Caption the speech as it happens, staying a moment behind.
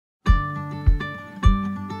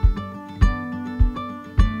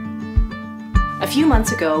A few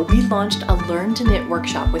months ago, we launched a Learn to Knit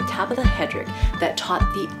workshop with Tabitha Hedrick that taught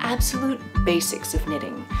the absolute basics of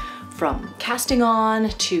knitting. From casting on,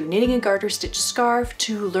 to knitting a garter stitch scarf,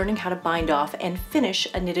 to learning how to bind off and finish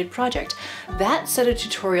a knitted project. That set of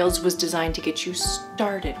tutorials was designed to get you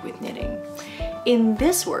started with knitting. In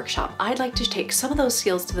this workshop, I'd like to take some of those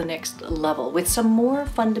skills to the next level with some more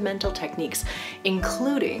fundamental techniques,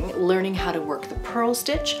 including learning how to work the purl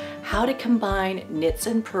stitch, how to combine knits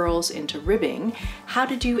and purls into ribbing, how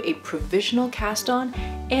to do a provisional cast on,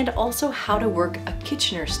 and also how to work a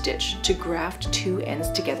Kitchener stitch to graft two ends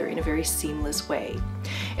together in a very seamless way.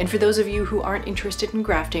 And for those of you who aren't interested in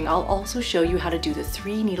grafting, I'll also show you how to do the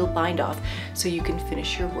 3-needle bind off so you can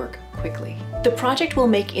finish your work quickly. The project we'll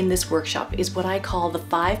make in this workshop is what I call the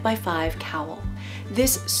 5x5 cowl.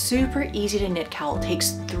 This super easy to knit cowl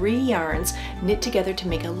takes 3 yarns knit together to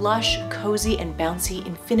make a lush, cozy, and bouncy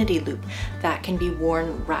infinity loop that can be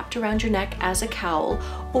worn wrapped around your neck as a cowl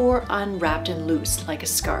or unwrapped and loose like a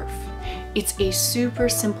scarf. It's a super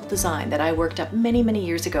simple design that I worked up many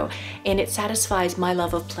years ago, and it satisfies my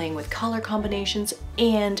love of playing with color combinations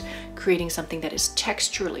and creating something that is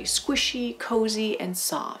texturally squishy, cozy, and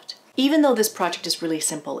soft. Even though this project is really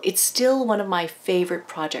simple, it's still one of my favorite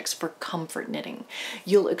projects for comfort knitting.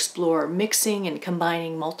 You'll explore mixing and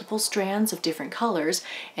combining multiple strands of different colors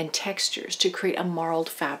and textures to create a marled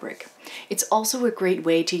fabric. It's also a great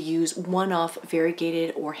way to use one-off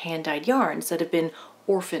variegated or hand-dyed yarns that have been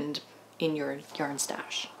orphaned in your yarn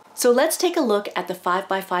stash. So let's take a look at the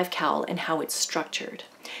 5x5 cowl and how it's structured.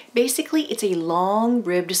 Basically, it's a long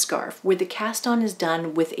ribbed scarf where the cast on is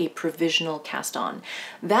done with a provisional cast on.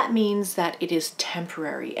 That means that it is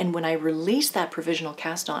temporary, and when I release that provisional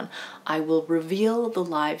cast on, I will reveal the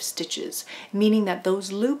live stitches, meaning that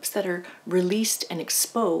those loops that are released and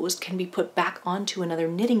exposed can be put back onto another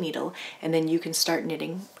knitting needle, and then you can start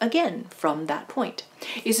knitting again from that point.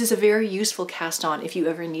 This is a very useful cast on if you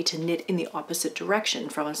ever need to knit in the opposite direction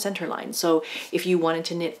from a center line. So if you wanted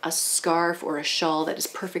to knit a scarf or a shawl that is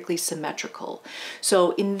perfectly symmetrical.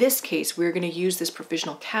 So in this case, we're going to use this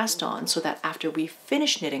provisional cast on so that after we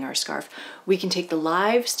finish knitting our scarf, we can take the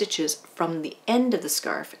live stitches from the end of the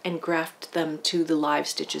scarf and graft them to the live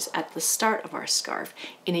stitches at the start of our scarf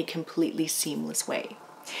in a completely seamless way.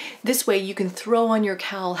 This way you can throw on your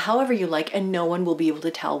cowl however you like and no one will be able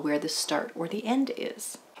to tell where the start or the end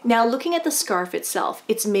is. Now, looking at the scarf itself,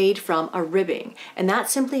 it's made from a ribbing, and that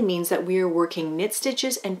simply means that we are working knit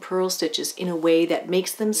stitches and purl stitches in a way that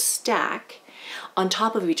makes them stack on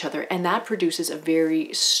top of each other, and that produces a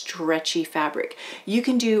very stretchy fabric. You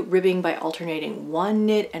can do ribbing by alternating 1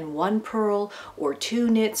 knit and 1 purl, or 2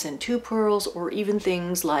 knits and 2 purls, or even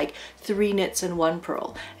things like 3 knits and 1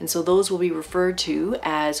 purl. And so those will be referred to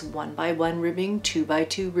as 1x1 ribbing,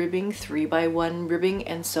 2x2 ribbing, 3x1 ribbing,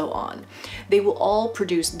 and so on. They will all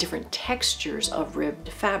produce different textures of ribbed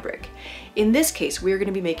fabric. In this case, we're going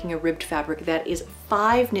to be making a ribbed fabric that is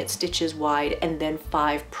 5 knit stitches wide and then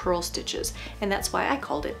 5 purl stitches, and that's why I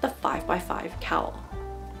called it the 5x5 cowl.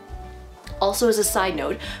 Also, as a side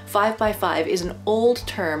note, 5x5 is an old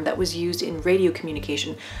term that was used in radio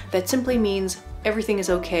communication that simply means everything is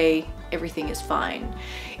okay, everything is fine.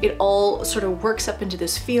 It all sort of works up into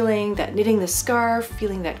this feeling that knitting the scarf,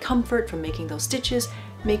 feeling that comfort from making those stitches,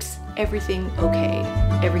 makes everything okay.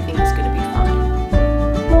 Everything is going to be fine.